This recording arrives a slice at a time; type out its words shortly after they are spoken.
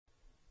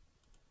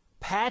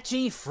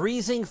Patchy,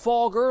 freezing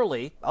fog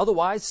early,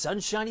 otherwise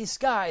sunshiny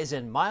skies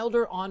and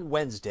milder on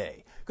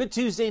Wednesday. Good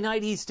Tuesday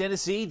night, East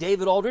Tennessee.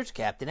 David Aldrich,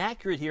 Captain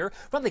Accurate here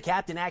from the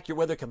Captain Accurate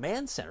Weather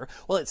Command Center.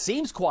 Well, it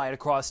seems quiet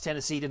across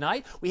Tennessee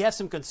tonight. We have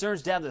some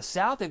concerns down to the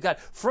south. They've got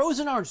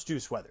frozen orange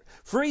juice weather.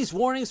 Freeze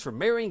warnings for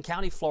Marion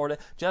County, Florida,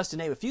 just to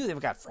name a few. They've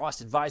got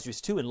frost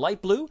advisories too in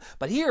light blue.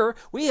 But here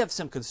we have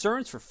some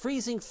concerns for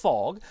freezing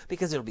fog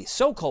because it'll be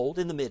so cold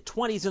in the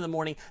mid-20s in the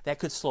morning that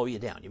could slow you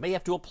down. You may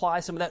have to apply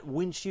some of that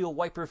windshield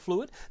wiper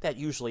fluid. That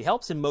usually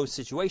helps in most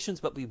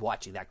situations, but we'll be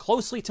watching that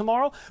closely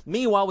tomorrow.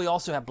 Meanwhile, we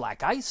also have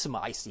black ice, some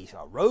icy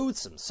roads,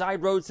 some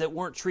side roads that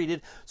weren't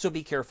treated, so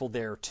be careful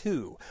there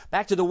too.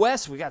 Back to the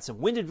west, we got some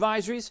wind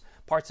advisories,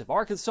 parts of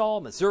Arkansas,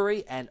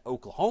 Missouri, and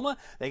Oklahoma.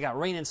 They got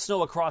rain and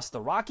snow across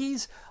the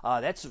Rockies.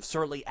 That's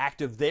certainly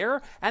active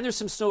there, and there's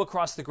some snow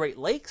across the Great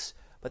Lakes.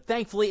 But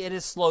thankfully, it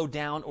has slowed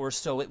down, or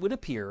so it would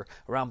appear,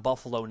 around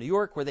Buffalo, New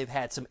York, where they've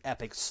had some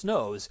epic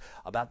snows,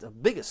 about the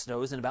biggest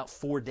snows in about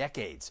 4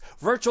 decades.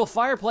 Virtual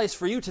fireplace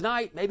for you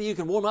tonight. Maybe you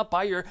can warm up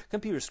by your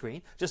computer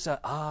screen. Just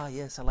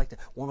yes, I like to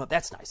warm up.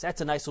 That's nice.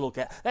 That's a nice little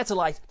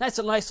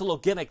nice little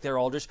gimmick there,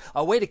 Aldrich.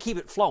 A way to keep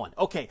it flowing.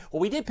 Okay, well,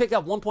 we did pick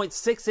up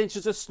 1.6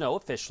 inches of snow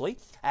officially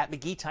at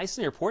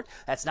McGee-Tyson Airport.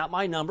 That's not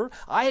my number.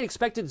 I had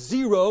expected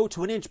 0 to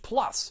 1 inch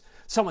plus.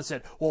 Someone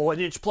said, well, 1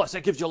 inch plus,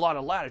 that gives you a lot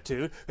of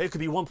latitude. It could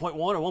be 1.1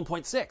 or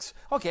 1.6.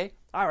 Okay,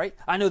 all right.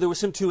 I know there was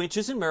some 2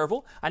 inches in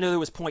Maryville. I know there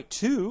was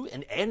 0.2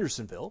 in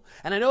Andersonville.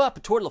 And I know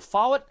up toward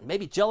LaFollette,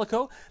 maybe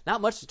Jellicoe,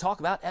 not much to talk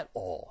about at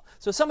all.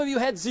 So some of you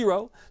had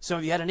 0. Some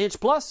of you had 1 inch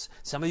plus.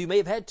 Some of you may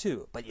have had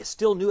 2. But you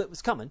still knew it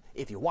was coming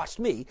if you watched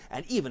me,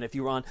 and even if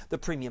you were on the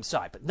premium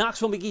side. But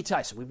Knoxville,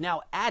 McGee-Tyson, we've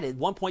now added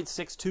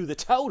 1.6 to the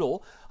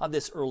total of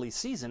this early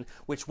season,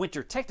 which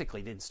winter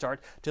technically didn't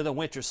start to the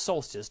winter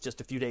solstice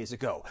just a few days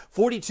ago.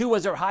 42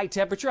 was our high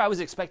temperature. I was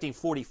expecting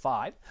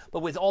 45.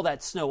 But with all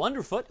that snow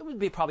underfoot, it would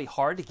be probably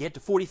hard to get to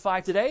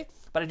 45 today,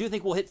 but I do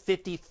think we'll hit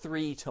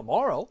 53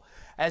 tomorrow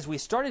as we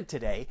started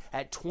today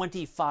at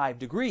 25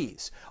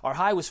 degrees. Our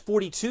high was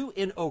 42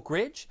 in Oak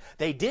Ridge.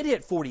 They did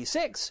hit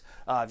 46,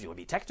 if you want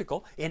to be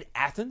technical, in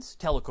Athens,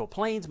 Tellico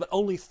Plains, but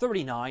only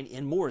 39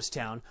 in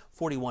Morristown,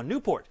 41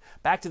 Newport.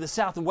 Back to the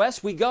south and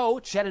west we go.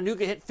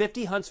 Chattanooga hit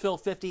 50, Huntsville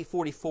 50,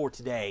 44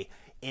 today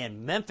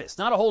in Memphis.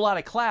 Not a whole lot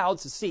of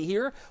clouds to see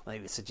here. Well,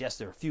 they suggest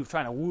there are a few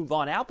trying to move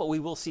on out, but we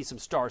will see some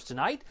stars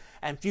tonight.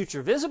 And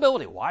future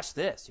visibility, watch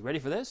this. You ready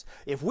for this?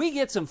 If we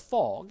get some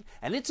fog,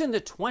 and it's in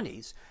the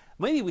 20s,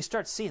 maybe we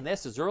start seeing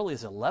this as early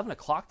as 11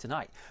 o'clock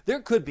tonight. There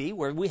could be,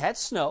 where we had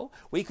snow,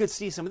 we could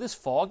see some of this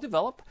fog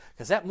develop,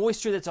 because that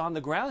moisture that's on the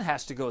ground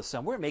has to go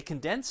somewhere. It may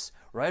condense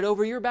right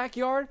over your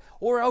backyard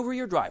or over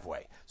your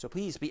driveway. So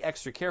please be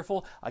extra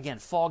careful. Again,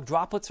 fog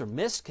droplets or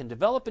mist can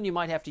develop, and you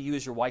might have to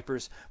use your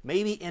wipers,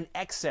 maybe in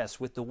excess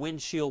with the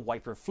windshield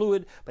wiper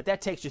fluid, but that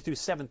takes you through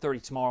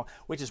 7:30 tomorrow,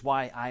 which is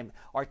why I'm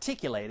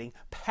articulating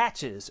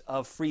patches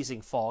of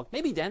freezing fog,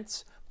 maybe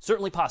dense,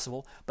 certainly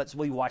possible, but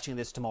we'll be watching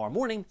this tomorrow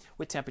morning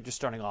with temperatures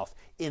starting off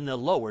in the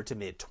lower to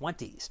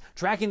mid-20s.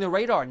 Tracking the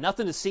radar,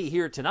 nothing to see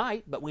here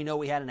tonight, but we know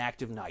we had an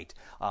active night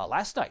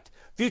last night.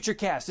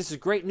 Futurecast, this is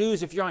great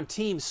news if you're on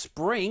Team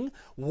Spring.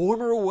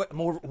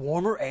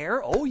 Warmer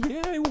air. Oh,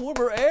 yeah,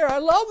 warmer air. I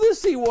love to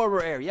see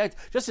warmer air. Yeah,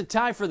 just in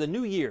time for the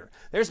new year.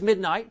 There's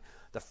midnight.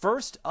 The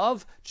 1st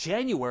of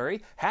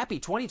January. Happy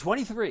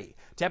 2023.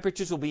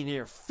 Temperatures will be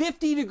near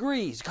 50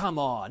 degrees. Come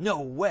on,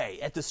 no way.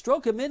 At the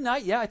stroke of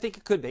midnight, yeah, I think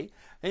it could be.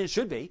 And it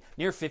should be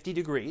near 50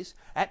 degrees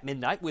at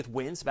midnight with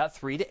winds about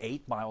 3 to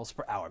 8 miles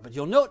per hour. But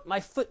you'll note my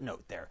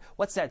footnote there.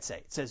 What's that say?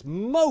 It says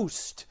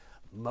most,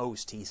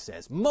 he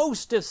says.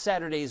 Most of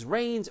Saturday's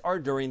rains are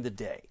during the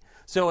day.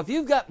 So if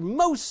you've got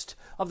most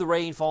of the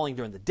rain falling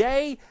during the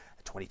day,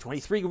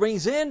 2023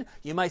 rings in,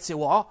 you might say,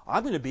 well,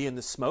 I'm going to be in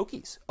the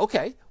Smokies.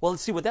 Okay, well,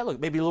 let's see what that looks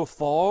like. Maybe a little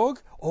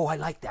fog. Oh, I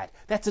like that.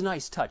 That's a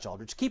nice touch,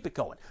 Aldrich. Keep it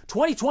going.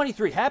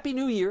 2023, Happy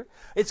New Year.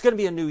 It's going to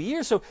be a new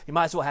year, so you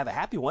might as well have a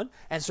happy one.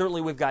 And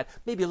certainly we've got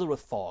maybe a little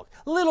bit of fog.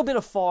 A little bit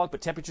of fog,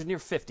 but temperatures near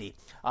 50.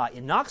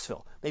 In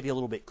Knoxville, maybe a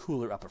little bit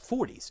cooler, upper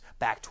 40s,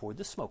 back toward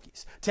the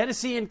Smokies.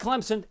 Tennessee and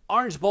Clemson,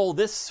 Orange Bowl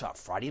this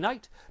Friday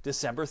night,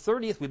 December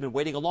 30th. We've been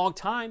waiting a long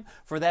time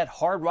for that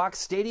Hard Rock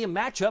Stadium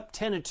matchup.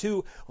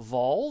 10-2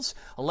 Vols,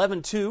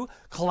 11-2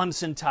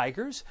 Clemson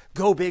Tigers.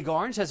 Go Big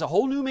Orange has a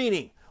whole new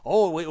meaning.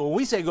 Oh, when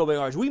we say Go Big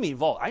Orange, we mean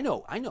Vol. I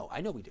know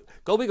we do.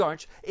 Go Big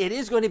Orange. It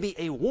is going to be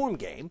a warm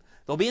game.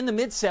 They'll be in the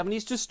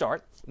mid-70s to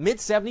start,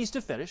 mid-70s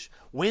to finish.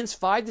 Winds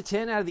 5 to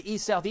 10 out of the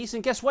east-southeast,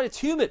 and guess what? It's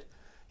humid.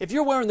 If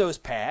you're wearing those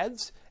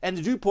pads and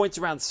the dew point's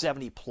around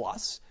 70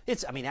 plus,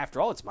 after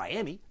all, it's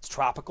Miami. It's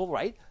tropical,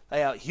 right?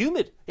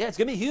 Humid. Yeah, it's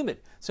going to be humid.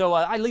 So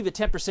I leave a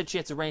 10%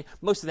 chance of rain.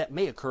 Most of that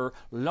may occur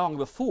long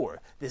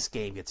before this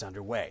game gets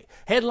underway.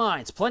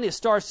 Headlines, plenty of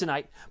stars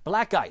tonight.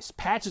 Black ice,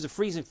 patches of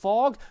freezing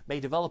fog may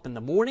develop in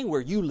the morning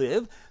where you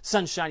live.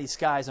 Sunshiny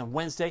skies on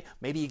Wednesday.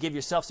 Maybe you give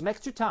yourself some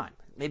extra time.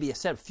 maybe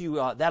set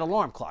that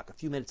alarm clock a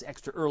few minutes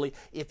extra early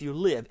if you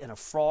live in a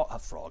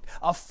fog-prone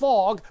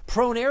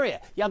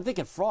area. Yeah, I'm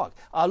thinking frog.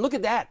 Look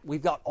at that.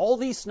 We've got all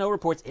these snow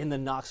reports in the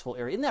Knoxville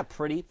area. Isn't that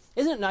pretty?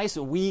 Isn't it nice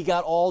that we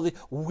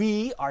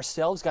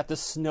ourselves got the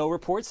snow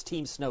reports?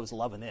 Team Snow's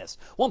loving this.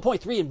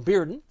 1.3 in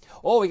Bearden.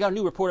 Oh, we got a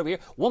new report over here.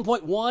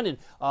 1.1 in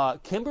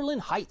Kimberlin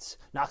Heights,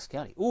 Knox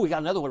County. Ooh, we got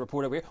another one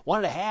report over here.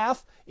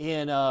 1.5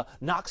 in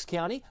Knox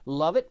County.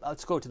 Love it.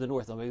 Let's go to the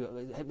north.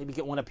 Maybe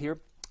get one up here.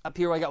 Up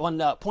here I got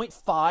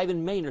 1.5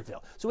 in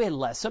Maynardville. So we had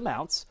less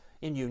amounts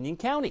in Union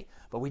County.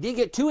 But we did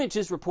get 2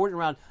 inches reported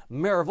around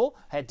Maryville.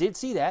 I did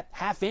see that.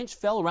 Half inch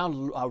fell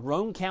around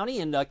Roane County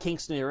and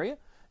Kingston area.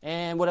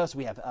 And what else do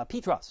we have?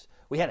 Petros.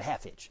 We had a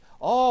half inch.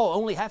 Oh,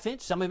 only half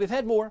inch. Some of you have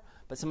had more,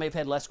 but some of you have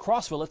had less.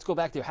 Crossville, let's go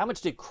back there. How much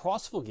did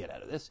Crossville get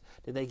out of this?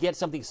 Did they get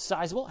something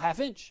sizable?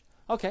 Half inch.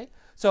 Okay.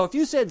 So if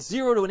you said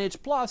 0 to an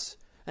inch plus,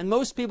 and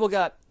most people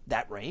got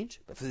that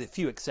range, but for the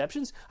few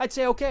exceptions, I'd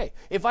say okay.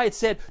 If I had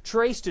said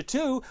trace to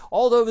 2,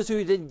 all those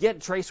who didn't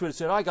get trace would have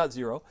said I got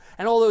 0,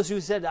 and all those who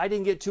said I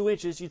didn't get 2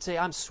 inches, you'd say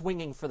I'm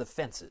swinging for the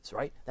fences,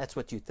 right? That's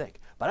what you'd think.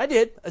 But I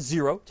did a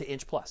 0 to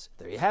inch plus.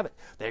 There you have it.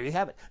 There you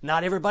have it.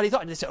 Not everybody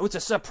thought. They said, oh, it's a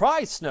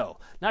surprise snow.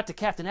 Not to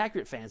Captain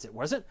Accurate fans, it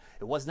wasn't.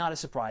 It was not a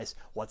surprise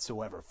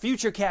whatsoever.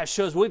 Futurecast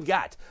shows we've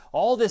got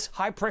all this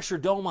high pressure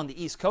dome on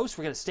the East Coast.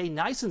 We're going to stay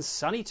nice and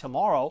sunny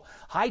tomorrow.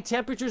 High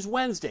temperatures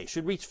Wednesday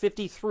should reach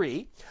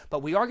 53,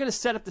 but we are going to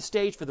set up the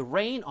stage for the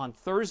rain on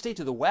Thursday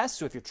to the west.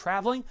 So if you're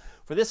traveling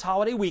for this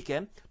holiday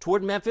weekend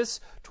toward Memphis,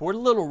 toward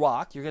Little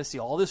Rock, you're going to see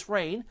all this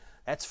rain.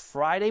 That's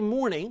Friday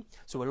morning,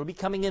 so it'll be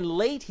coming in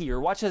late here.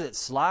 Watch as it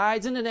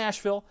slides into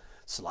Nashville,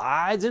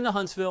 slides into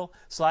Huntsville,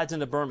 slides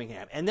into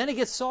Birmingham, and then it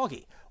gets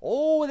soggy.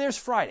 Oh, there's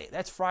Friday.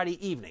 That's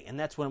Friday evening, and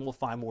that's when we'll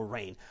find more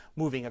rain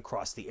moving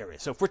across the area.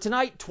 So for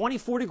tonight,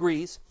 24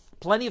 degrees,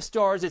 plenty of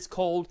stars. It's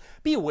cold.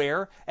 Be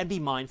aware and be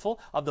mindful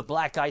of the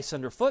black ice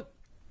underfoot,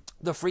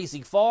 the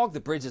freezing fog,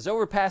 the bridges,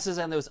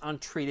 overpasses, and those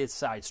untreated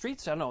side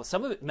streets. I know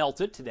some of it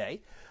melted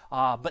today,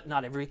 but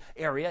not every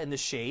area in the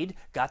shade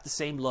got the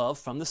same love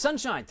from the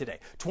sunshine today.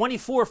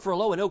 24 for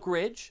low in Oak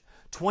Ridge,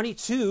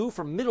 22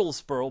 for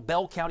Middlesboro,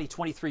 Bell County,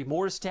 23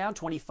 Morristown,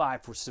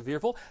 25 for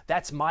Sevierville.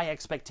 That's my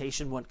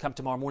expectation when it comes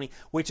tomorrow morning,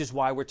 which is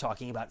why we're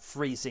talking about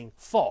freezing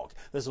fog.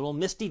 Those little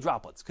misty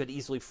droplets could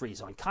easily freeze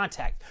on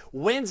contact.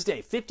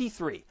 Wednesday,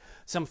 53.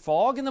 Some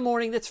fog in the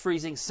morning that's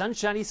freezing,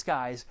 sunshiny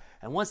skies,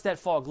 and once that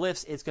fog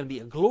lifts, it's going to be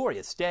a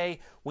glorious day.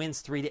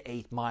 Winds 3 to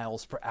 8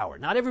 miles per hour.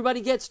 Not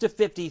everybody gets to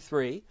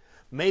 53.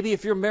 Maybe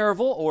if you're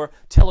Maryville or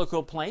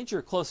Tellico Plains,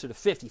 you're closer to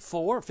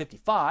 54 or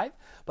 55,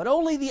 but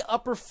only the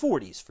upper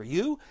 40s for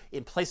you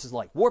in places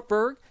like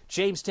Wartburg,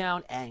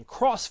 Jamestown, and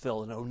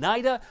Crossville and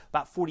Oneida,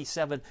 about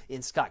 47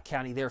 in Scott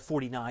County there,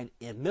 49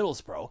 in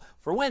Middlesboro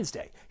for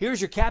Wednesday. Here's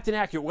your Captain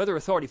Accurate Weather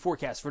Authority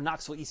forecast for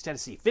Knoxville, East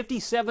Tennessee.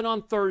 57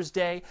 on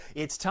Thursday.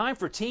 It's time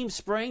for Team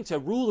Spring to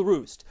rule the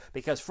roost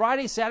because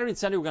Friday, Saturday, and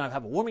Sunday we're going to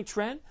have a warming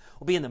trend.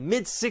 We'll be in the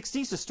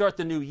mid-60s to start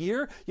the new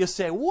year. You'll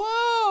say,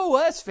 whoa,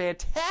 that's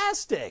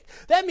fantastic.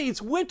 That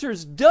means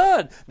winter's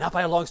done. Not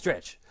by a long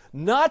stretch.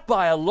 Not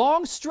by a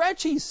long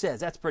stretch, he says.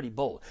 That's pretty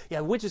bold.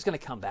 Yeah, winter's going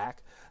to come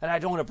back. And I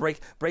don't want to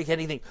break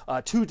anything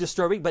too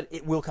disturbing, but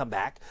it will come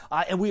back.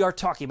 And we are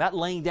talking about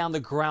laying down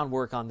the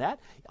groundwork on that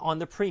on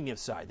the premium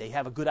side. They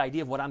have a good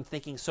idea of what I'm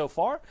thinking so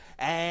far.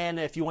 And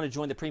if you want to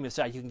join the premium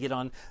side, you can get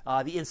on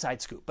the inside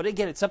scoop. But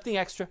again, it's something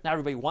extra. Not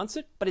everybody wants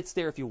it, but it's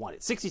there if you want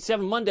it.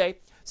 67 Monday,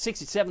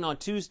 67 on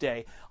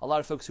Tuesday. A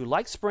lot of folks who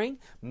like spring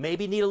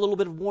maybe need a little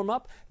bit of warm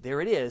up. There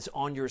it is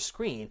on your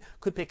screen.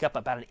 Could pick up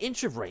about an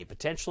inch of rain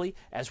potentially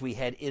as we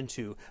head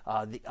into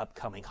the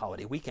upcoming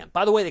holiday weekend.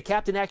 By the way, the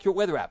Captain Accurate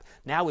Weather app,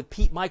 now with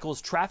Pete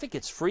Michaels Traffic,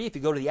 it's free. If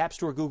you go to the App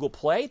Store, Google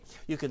Play,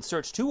 you can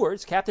search 2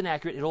 words, Captain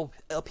Accurate. It'll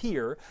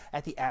appear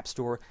at the App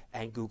Store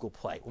and Google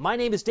Play. Well, my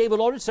name is David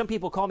Aldridge. Some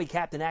people call me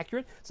Captain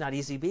Accurate. It's not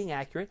easy being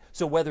accurate,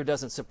 so weather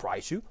doesn't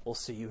surprise you. We'll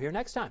see you here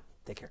next time.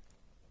 Take care.